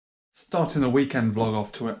Starting the weekend vlog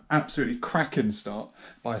off to an absolutely cracking start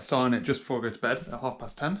by starting it just before I go to bed at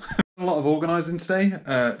 10:30. A lot of organising today,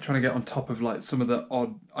 trying to get on top of like some of the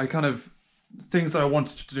odd, things that I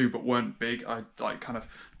wanted to do but weren't big. I like kind of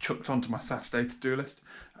chucked onto my Saturday to-do list,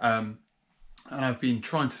 and I've been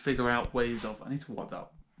trying to figure out ways of. I need to wipe that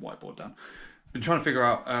whiteboard down. Been trying to figure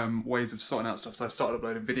out ways of sorting out stuff. So I've started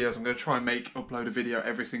uploading videos. I'm going to try and upload a video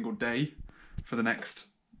every single day for the next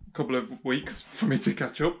couple of weeks for me to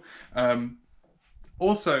catch up.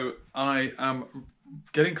 Also, I am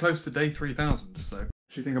getting close to day 3000, so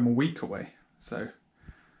I think I'm a week away, so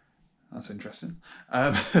that's interesting.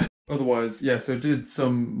 Otherwise, yeah, so did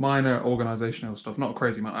some minor organisational stuff, not a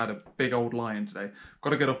crazy amount. I had a big old lie-in today. Got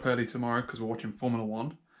to get up early tomorrow because we're watching Formula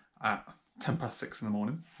 1 at 6:10 in the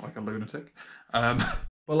morning, like a lunatic. But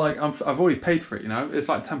like, I've already paid for it, you know? It's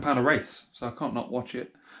like £10 a race, so I can't not watch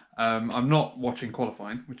it. I'm not watching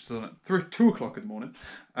qualifying, which is at 2 o'clock in the morning.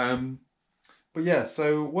 But yeah,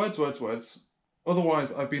 so words.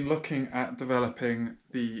 Otherwise, I've been looking at developing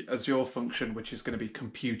the Azure function, which is going to be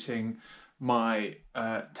computing my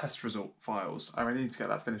test result files. I really need to get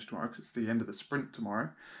that finished tomorrow because it's the end of the sprint tomorrow.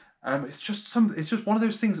 It's just one of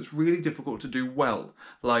those things that's really difficult to do well,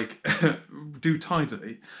 like do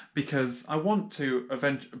tidily, because I want to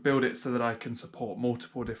eventually build it so that I can support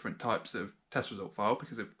multiple different types of test result file,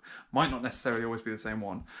 because it might not necessarily always be the same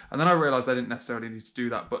one. And then I realised I didn't necessarily need to do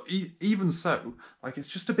that, but even so, like, it's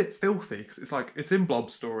just a bit filthy because it's in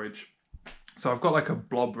blob storage. So I've got like a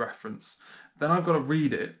blob reference, then I've got to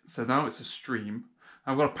read it, so now it's a stream.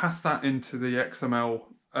 I've got to pass that into the XML.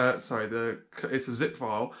 It's a zip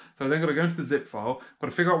file. So then I've got to go into the zip file, got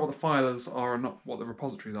to figure out what the files are and not what the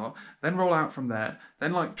repositories are, then roll out from there,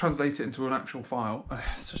 then like translate it into an actual file.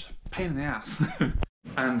 It's such a pain in the ass.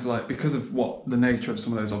 And like, because of what the nature of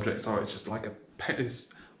some of those objects are, it's just like it's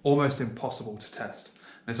almost impossible to test.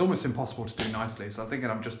 And it's almost impossible to do nicely. So I'm thinking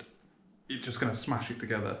I'm just going to smash it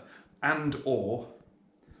together or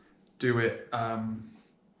do it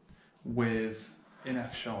in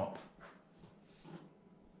F#.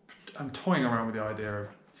 I'm toying around with the idea of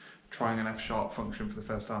trying an F# function for the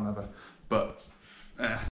first time ever, but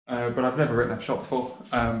I've never written F# before.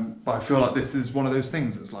 But I feel like this is one of those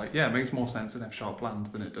things that's like, yeah, it makes more sense in F# land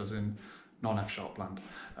than it does in non-F# land.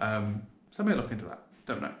 So I may look into that.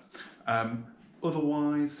 Don't know.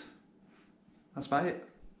 Otherwise, that's about it.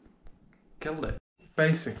 Killed it.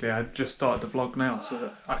 Basically, I just started the vlog now so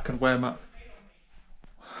that I can wear my...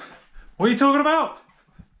 What are you talking about?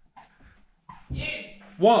 You.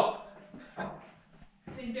 What?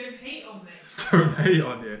 Then don't hate on me. Don't hate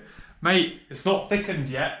on you. Mate, it's not thickened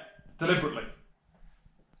yet. Deliberately.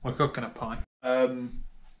 We're cooking a pie.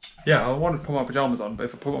 Yeah, I wanted to put my pyjamas on, but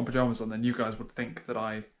if I put my pyjamas on, then you guys would think that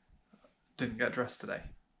I didn't get dressed today.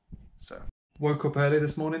 So, woke up early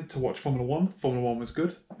this morning to watch Formula 1. Formula 1 was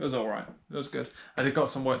good. It was alright. It was good. I got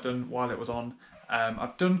some work done while it was on.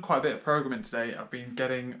 I've done quite a bit of programming today. I've been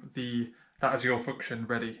getting that Azure function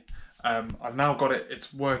ready. I've now got it,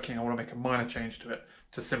 it's working. I want to make a minor change to it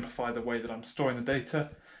to simplify the way that I'm storing the data.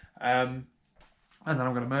 And then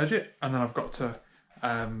I'm going to merge it, and then I've got to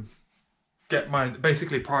get my,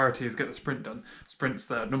 basically priority is get the sprint done. Sprint's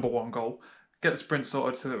the #1 goal. Get the sprint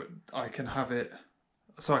sorted so that I can have it,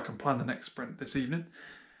 so I can plan the next sprint this evening.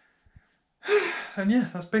 And yeah,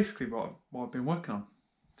 that's basically what I've been working on,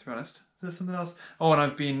 to be honest. There's something else. Oh, and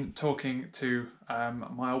I've been talking to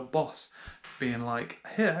my old boss, being like,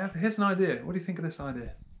 here's an idea. What do you think of this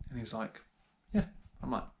idea? And he's like, yeah.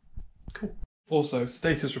 I'm like, cool. Also,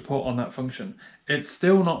 status report on that function. It's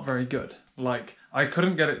still not very good. Like, I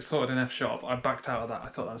couldn't get it sorted in F#. I backed out of that. I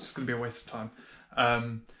thought that was just going to be a waste of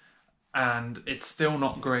time. And it's still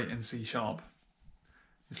not great in C#.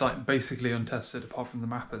 It's like basically untested apart from the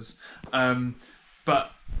mappers.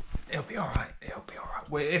 But it'll be alright. It'll be alright.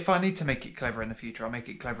 If I need to make it clever in the future, I'll make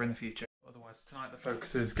it clever in the future. Otherwise, tonight the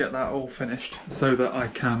focus is get that all finished so that I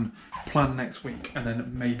can plan next week and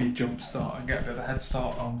then maybe jumpstart and get a bit of a head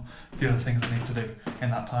start on the other things I need to do in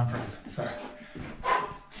that time frame. So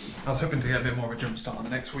I was hoping to get a bit more of a jumpstart on the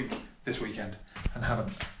next week, this weekend, and haven't.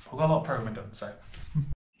 I've got a lot of programming done, so.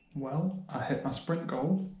 Well, I hit my sprint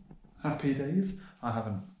goal. Happy days. I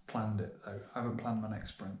haven't planned it though. I haven't planned my next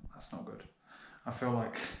sprint. That's not good. I feel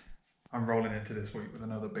like I'm rolling into this week with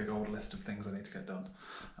another big old list of things I need to get done.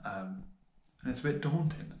 And it's a bit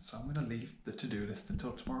daunting, so I'm going to leave the to-do list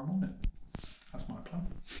until tomorrow morning. That's my plan.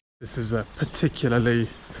 This is a particularly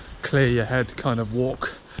clear your head kind of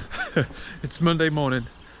walk. It's Monday morning,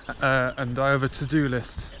 and I have a to-do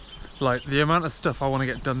list. Like, the amount of stuff I want to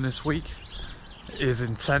get done this week is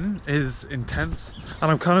intense,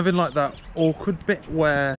 and I'm kind of in like that awkward bit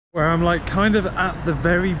where where I'm like kind of at the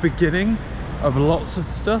very beginning of lots of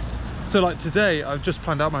stuff. So like today, I've just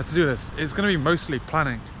planned out my to-do list. It's going to be mostly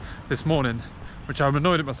planning this morning, which I'm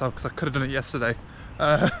annoyed at myself because I could have done it yesterday.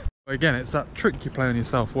 Again, it's that trick you play on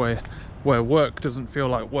yourself where work doesn't feel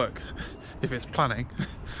like work if it's planning,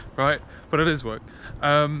 right? But it is work.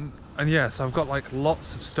 And yeah, so I've got like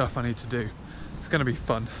lots of stuff I need to do. It's going to be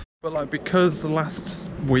fun. But like, because the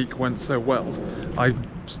last week went so well, I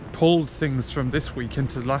pulled things from this week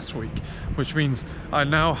into last week, which means I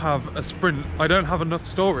now have a sprint. I don't have enough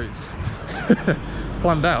stories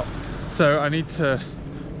planned out. So I need to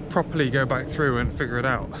properly go back through and figure it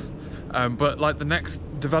out. But like the next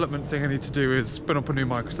development thing I need to do is spin up a new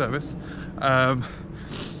microservice.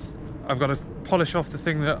 I've got to polish off the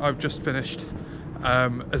thing that I've just finished,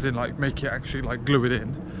 as in like make it actually like glue it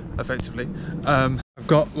in effectively. I've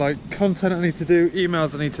got like content I need to do,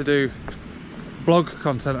 emails I need to do, blog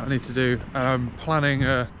content I need to do, and I'm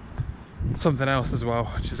planning something else as well,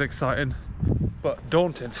 which is exciting but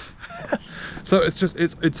daunting. So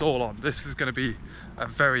it's all on. This is going to be a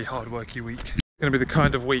very hard worky week. It's going to be the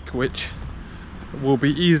kind of week which will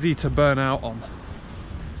be easy to burn out on.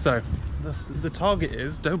 So the target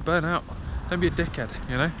is don't burn out, don't be a dickhead,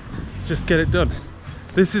 you know, just get it done.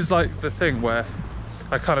 This is like the thing where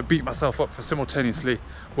I kind of beat myself up for simultaneously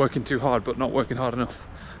working too hard but not working hard enough.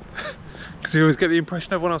 Because you always get the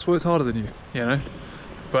impression everyone else works harder than you know?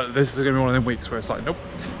 But this is going to be one of them weeks where it's like, nope.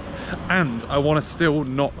 And I want to still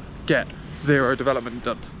not get zero development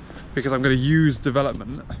done, because I'm going to use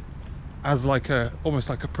development as like almost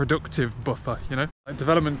like a productive buffer, you know? Like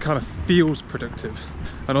development kind of feels productive,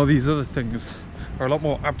 and all these other things are a lot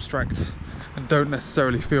more abstract and don't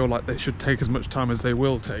necessarily feel like they should take as much time as they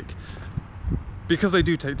will take. Because they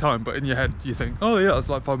do take time, but in your head you think, oh yeah, it's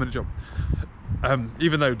like a 5-minute job.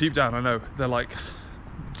 Even though deep down I know they're like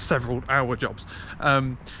several hour jobs.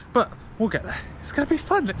 But we'll get there. It's gonna be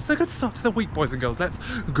fun. It's a good start to the week, boys and girls. Let's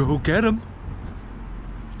go get them.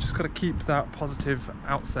 Just gotta keep that positive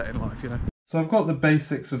outset in life, you know. So I've got the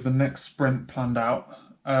basics of the next sprint planned out.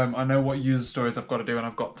 I know what user stories I've got to do, and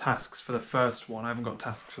I've got tasks for the first one. I haven't got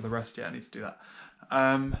tasks for the rest yet. I need to do that.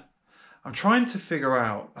 I'm trying to figure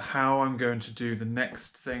out how I'm going to do the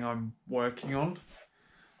next thing I'm working on.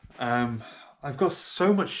 I've got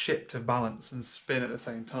so much shit to balance and spin at the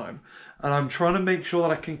same time, and I'm trying to make sure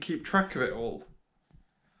that I can keep track of it all,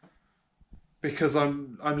 because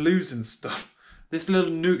I'm losing stuff. This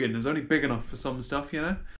little noggin is only big enough for some stuff, you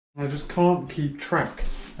know? I just can't keep track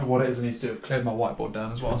of what it is I need to do. I've cleared my whiteboard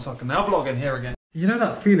down as well, so I can now vlog in here again. You know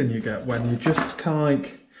that feeling you get when you just kind of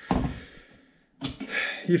like,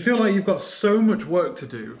 you feel like you've got so much work to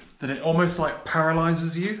do that it almost like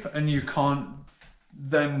paralyzes you and you can't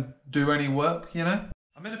then do any work, you know?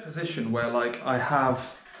 I'm in a position where like I have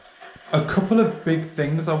a couple of big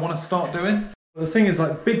things I want to start doing. But the thing is,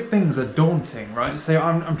 like, big things are daunting, right? So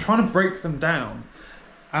I'm trying to break them down,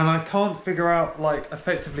 and I can't figure out like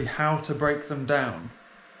effectively how to break them down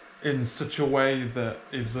in such a way that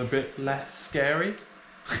is a bit less scary.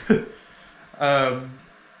 And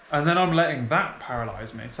then I'm letting that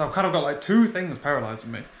paralyze me. So I've kind of got like two things paralyzing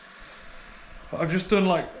me. I've just done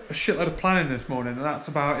like a shitload of planning this morning, and that's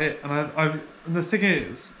about it. And the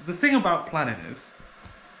thing about planning is,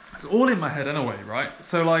 it's all in my head anyway, right?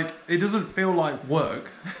 So like, it doesn't feel like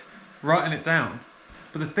work writing it down.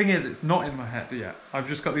 But the thing is, it's not in my head yet. I've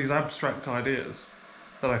just got these abstract ideas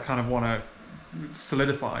that I kind of want to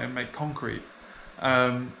solidify and make concrete.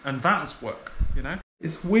 And that's work, you know?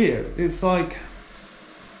 It's weird. It's like,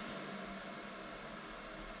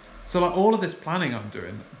 so like all of this planning I'm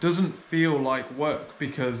doing doesn't feel like work,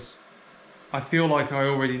 because I feel like I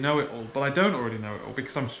already know it all, but I don't already know it all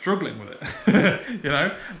because I'm struggling with it. You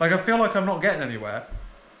know? Like, I feel like I'm not getting anywhere,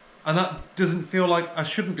 and that doesn't feel like I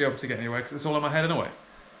shouldn't be able to get anywhere because it's all in my head anyway.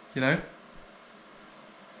 You know?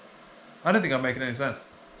 I don't think I'm making any sense,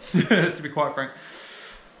 to be quite frank.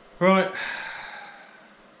 Right.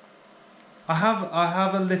 I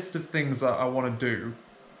have a list of things that I want to do.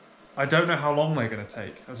 I don't know how long they're going to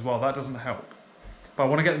take as well. That doesn't help. But I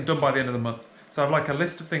want to get them done by the end of the month. So I have like a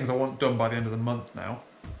list of things I want done by the end of the month now.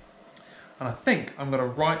 And I think I'm going to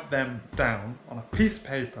write them down on a piece of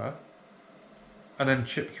paper and then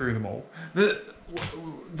chip through them all.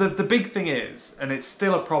 The big thing is, and it's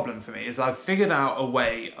still a problem for me, is I've figured out a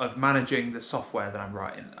way of managing the software that I'm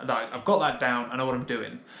writing. Like, I've got that down, I know what I'm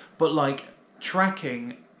doing. But like,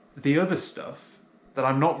 tracking the other stuff that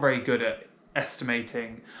I'm not very good at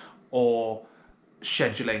estimating or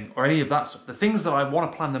scheduling or any of that stuff, the things that I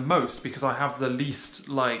want to plan the most because I have the least,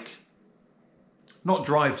 like, not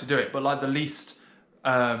drive to do it, but like the least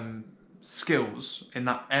skills in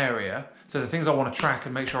that area, so the things I want to track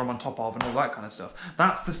and make sure I'm on top of and all that kind of stuff,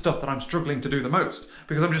 that's the stuff that I'm struggling to do the most,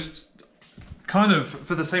 because I'm just kind of,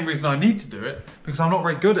 for the same reason I need to do it, because I'm not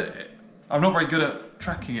very good at it. I'm not very good at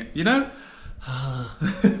tracking it, you know?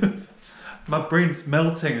 My brain's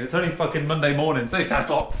melting and it's only fucking Monday morning, it's only 10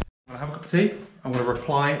 o'clock. I'm gonna have a cup of tea, I'm gonna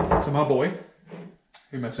reply to my boy,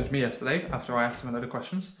 who messaged me yesterday after I asked him a load of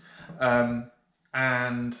questions.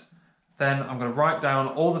 And then I'm going to write down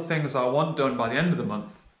all the things I want done by the end of the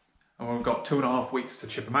month. And we've got 2.5 weeks to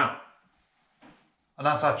chip them out. And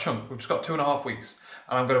that's our chunk. We've just got 2.5 weeks.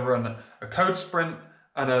 And I'm going to run a code sprint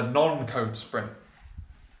and a non-code sprint.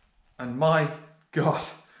 And my God,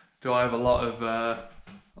 do I have a lot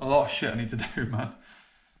of shit I need to do, man.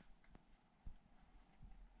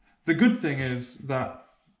 The good thing is that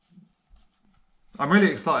I'm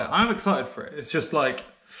really excited. I'm excited for it. It's just like,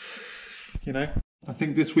 you know, I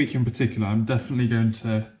think this week in particular, I'm definitely going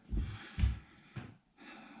to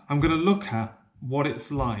look at what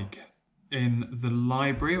it's like in the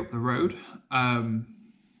library up the road, because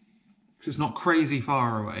it's not crazy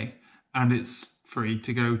far away and it's free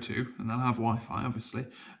to go to, and they'll have Wi-Fi obviously.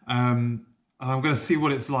 And I'm going to see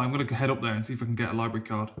what it's like. I'm going to head up there and see if I can get a library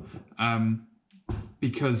card,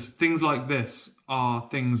 because things like this are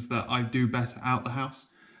things that I do better out the house.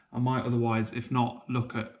 I might otherwise, if not,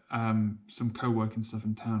 look at some co-working stuff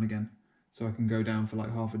in town again, so I can go down for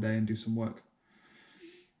like half a day and do some work.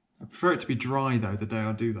 I prefer it to be dry though the day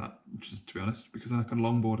I do that, which is, to be honest, because then I can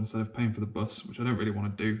longboard instead of paying for the bus, which I don't really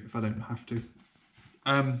want to do if I don't have to.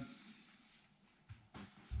 But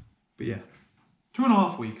yeah,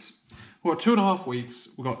 2.5 weeks. We've got 2.5 weeks.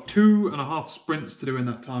 We've got 2.5 sprints to do in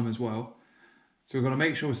that time as well. So we've got to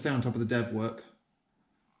make sure we stay on top of the dev work.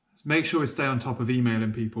 Let's make sure we stay on top of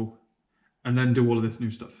emailing people, and then do all of this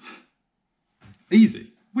new stuff.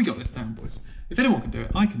 Easy. We got this down, boys. If anyone can do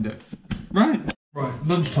it, I can do it. Right. Right,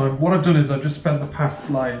 lunchtime. What I've done is I've just spent the past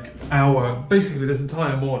like hour, basically this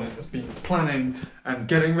entire morning, has been planning and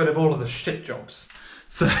getting rid of all of the shit jobs.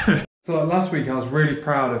 So like last week I was really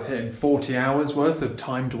proud of hitting 40 hours worth of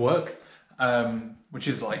timed work, which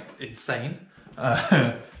is like insane.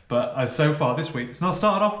 But so far this week, it's not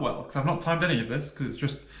started off well because I've not timed any of this because it's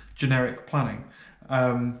just generic planning.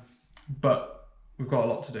 But we've got a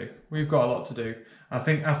lot to do. We've got a lot to do. I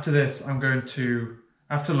think after this,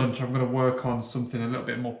 after lunch, I'm going to work on something a little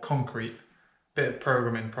bit more concrete, bit of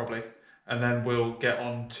programming probably, and then we'll get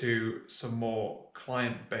on to some more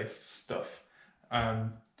client-based stuff.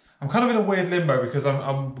 I'm kind of in a weird limbo because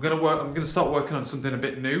I'm going to start working on something a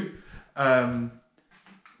bit new.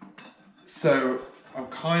 So I'm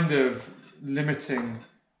kind of limiting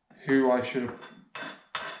who I'm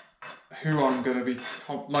going to be,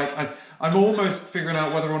 I'm almost figuring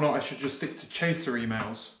out whether or not I should just stick to chaser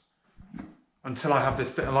emails until I have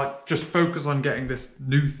this, like just focus on getting this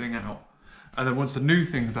new thing out. And then once the new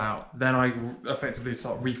thing's out, then I effectively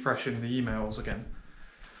start refreshing the emails again.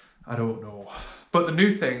 I don't know. But the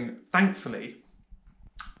new thing, thankfully,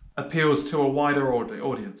 appeals to a wider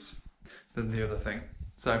audience than the other thing.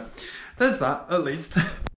 So there's that, at least.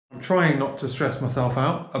 I'm trying not to stress myself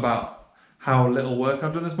out about how little work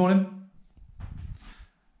I've done this morning.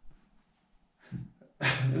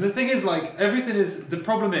 And the thing is, like, the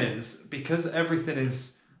problem is, because everything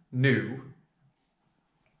is new,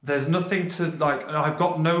 there's nothing to, like, I've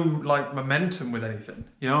got no, like, momentum with anything,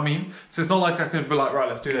 you know what I mean? So it's not like I can be like, right,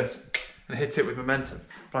 let's do this, and hit it with momentum.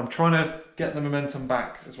 But I'm trying to get the momentum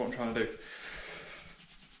back, is what I'm trying to do.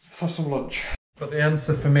 Let's have some lunch. But the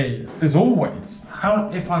answer for me is always,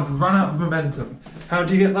 if I've run out of momentum, how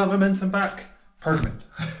do you get that momentum back? Programming.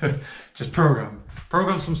 Just program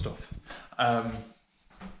some stuff.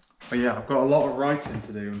 But yeah, I've got a lot of writing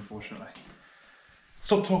to do, unfortunately.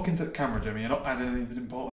 Stop talking to the camera, Jimmy, you're not adding anything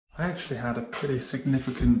important. I actually had a pretty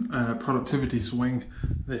significant productivity swing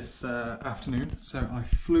this afternoon. So I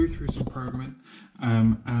flew through some programming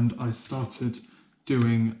and I started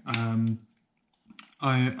doing,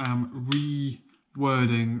 I am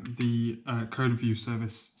rewording the code review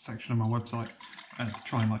service section of my website to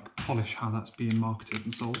try and like polish how that's being marketed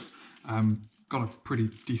and sold. Got a pretty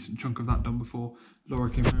decent chunk of that done before Laura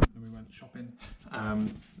came home and we went shopping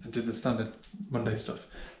and did the standard Monday stuff.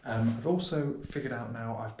 I've also figured out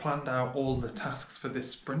now, I've planned out all the tasks for this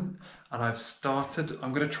sprint and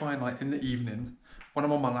I'm going to try and like in the evening, when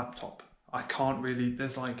I'm on my laptop, I can't really,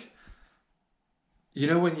 there's like, you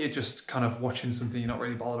know when you're just kind of watching something you're not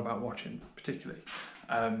really bothered about watching particularly,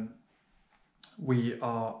 we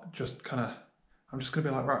are just kind of, I'm just going to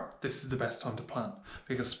be like, right, this is the best time to plan,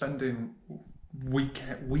 because spending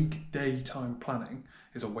weekday time planning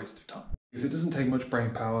is a waste of time. Because it doesn't take much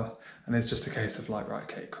brain power, and it's just a case of like, right,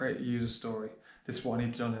 okay, create a user story. This is what I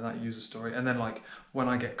need done in that user story. And then like when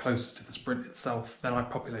I get closer to the sprint itself, then I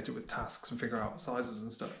populate it with tasks and figure out sizes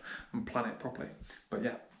and stuff and plan it properly. But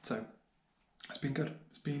yeah, so it's been good.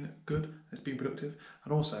 It's been good. It's been productive.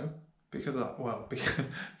 And also because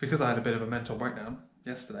I had a bit of a mental breakdown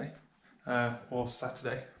yesterday or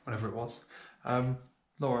Saturday, whenever it was,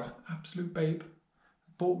 Laura, absolute babe,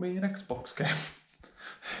 bought me an Xbox game.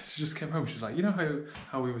 She just came home. She was like, you know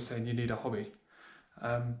how we were saying you need a hobby?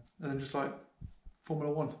 And then just like,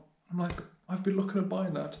 Formula One. I'm like, I've been looking at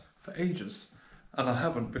buying that for ages, and I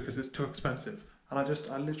haven't because it's too expensive. And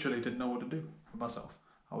I literally didn't know what to do for myself.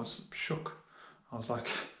 I was shook. I was like,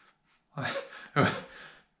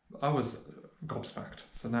 I was gobsmacked.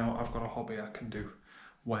 So now I've got a hobby I can do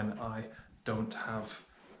when I don't have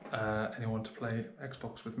anyone to play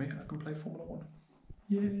Xbox with me. I can play Formula One.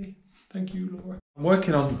 Yay! Thank you, Laura. I'm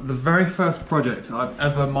working on the very first project I've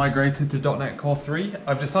ever migrated to .NET Core 3.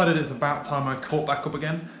 I've decided it's about time I caught back up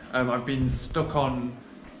again. I've been stuck on...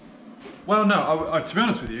 Well, no, to be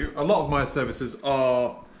honest with you, a lot of my services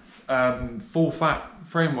are full-fat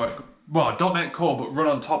framework. Well, .NET Core, but run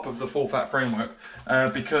on top of the full-fat framework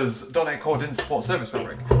because .NET Core didn't support Service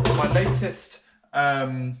Fabric. My latest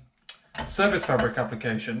Service Fabric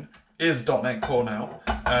application is .NET Core now.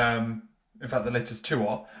 In fact, the latest two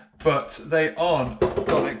are. But they aren't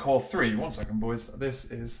 .NET Core 3. One second, boys. This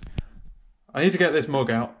is... I need to get this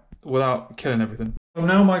mug out without killing everything. I'm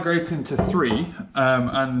now migrating to 3,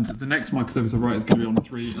 and the next microservice I write is going to be on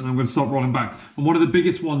 3, and I'm going to start rolling back. And one of the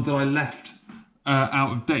biggest ones that I left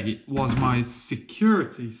out of date was my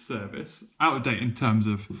security service. Out of date in terms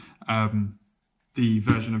of the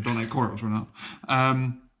version of .NET Core it was running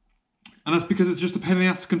on. And that's because it's just a pain in the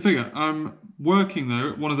ass to configure. I'm working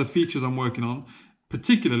though, one of the features I'm working on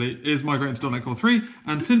particularly is migrating to .NET Core 3,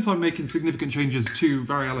 and since I'm making significant changes to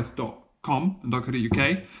Varealis.com and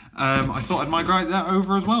 .co.uk, I thought I'd migrate that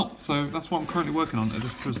over as well. So that's what I'm currently working on at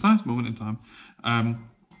this precise moment in time. I've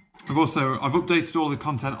updated all the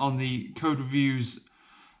content on the code reviews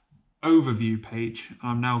overview page.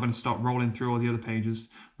 I'm now going to start rolling through all the other pages.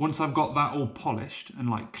 Once I've got that all polished and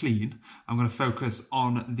like clean, I'm going to focus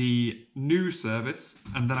on the new service,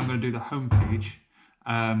 and then I'm going to do the home page.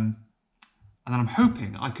 And then I'm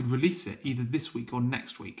hoping I could release it either this week or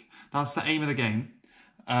next week. That's the aim of the game.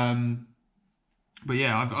 But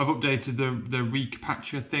yeah, I've updated the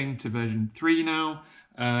recapture thing to version 3 now.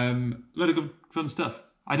 A lot of good fun stuff.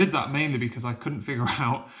 I did that mainly because I couldn't figure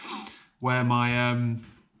out where my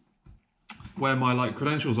like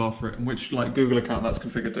credentials are for it and which like Google account that's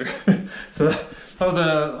configured to. So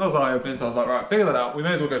that was eye-opening. So I was like, right, figure that out. We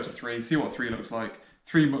may as well go to 3, see what 3 looks like.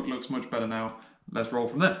 3 looks much better now. Let's roll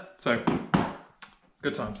from there. So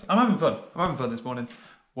good times. I'm having fun. I'm having fun this morning.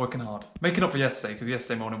 Working hard. Making up for yesterday, because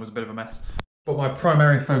yesterday morning was a bit of a mess. But my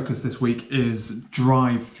primary focus this week is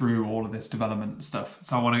drive through all of this development stuff.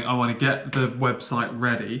 So I want to get the website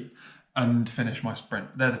ready and finish my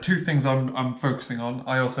sprint. They're the two things I'm focusing on.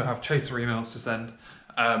 I also have chaser emails to send,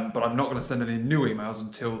 but I'm not going to send any new emails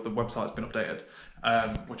until the website's been updated,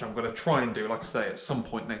 which I'm going to try and do, like I say, at some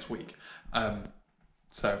point next week.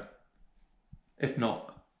 So if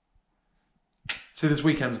not, see, this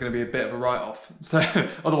weekend's going to be a bit of a write-off. So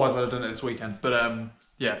otherwise I'd have done it this weekend. But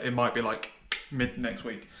yeah, it might be like mid next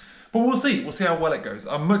week. But we'll see. We'll see how well it goes.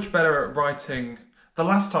 I'm much better at writing. The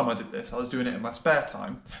last time I did this, I was doing it in my spare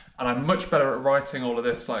time, and I'm much better at writing all of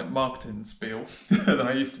this like marketing spiel than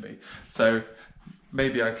I used to be. So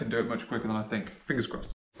maybe I can do it much quicker than I think. Fingers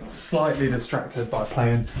crossed. Slightly distracted by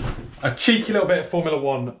playing a cheeky little bit of Formula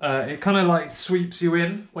One. It kind of like sweeps you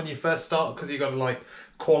in when you first start because you got to like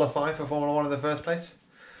qualify for Formula One in the first place.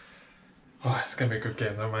 Oh, it's gonna be a good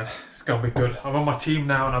game though, man. It's gonna be good. I'm on my team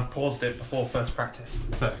now and I've paused it before first practice,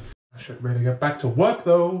 so I should really get back to work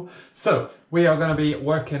though. So we are going to be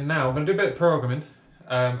working now. I'm going to do a bit of programming,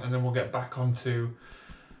 and then we'll get back onto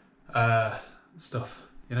stuff,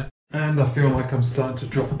 you know. And I feel like I'm starting to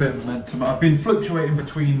drop a bit of momentum. I've been fluctuating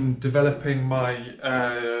between developing my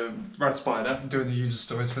Rad Spider and doing the user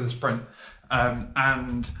stories for the sprint,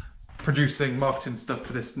 and producing marketing stuff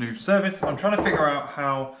for this new service. I'm trying to figure out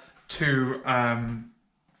how to kind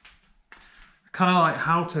of like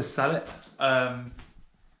how to sell it.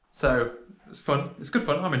 So it's fun. It's good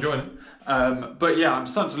fun. I'm enjoying it. But yeah, I'm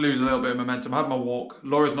starting to lose a little bit of momentum. I had my walk.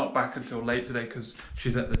 Laura's not back until late today because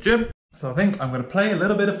she's at the gym. So I think I'm going to play a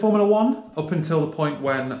little bit of Formula One up until the point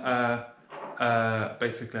when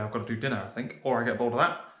basically I've got to do dinner, I think, or I get bored of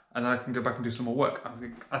that, and then I can go back and do some more work.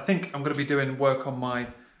 I think I'm going to be doing work on my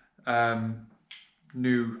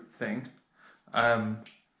new thing.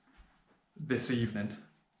 this evening.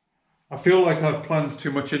 I feel like I've planned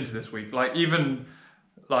too much into this week. Like even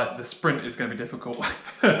like the sprint is going to be difficult.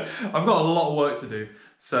 I've got a lot of work to do.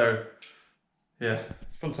 So yeah,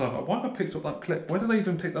 it's fun time. Why have I picked up that clip? Where did I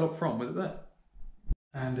even pick that up from? Was it there?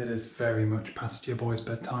 And it is very much past your boy's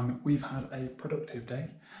bedtime. We've had a productive day.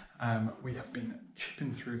 We have been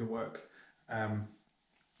chipping through the work.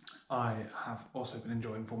 I have also been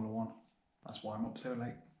enjoying Formula 1. That's why I'm up so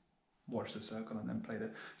late. Watched the circle and then played a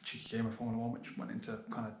cheeky game of Formula 1, which went into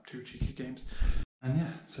kind of 2 cheeky games. And yeah,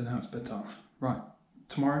 so now it's bedtime. Right,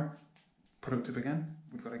 tomorrow, productive again.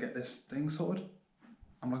 We've got to get this thing sorted.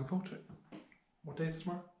 I'm looking forward to it. What day is it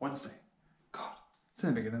tomorrow? Wednesday. God, it's in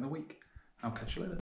the beginning of the week. I'll catch you later.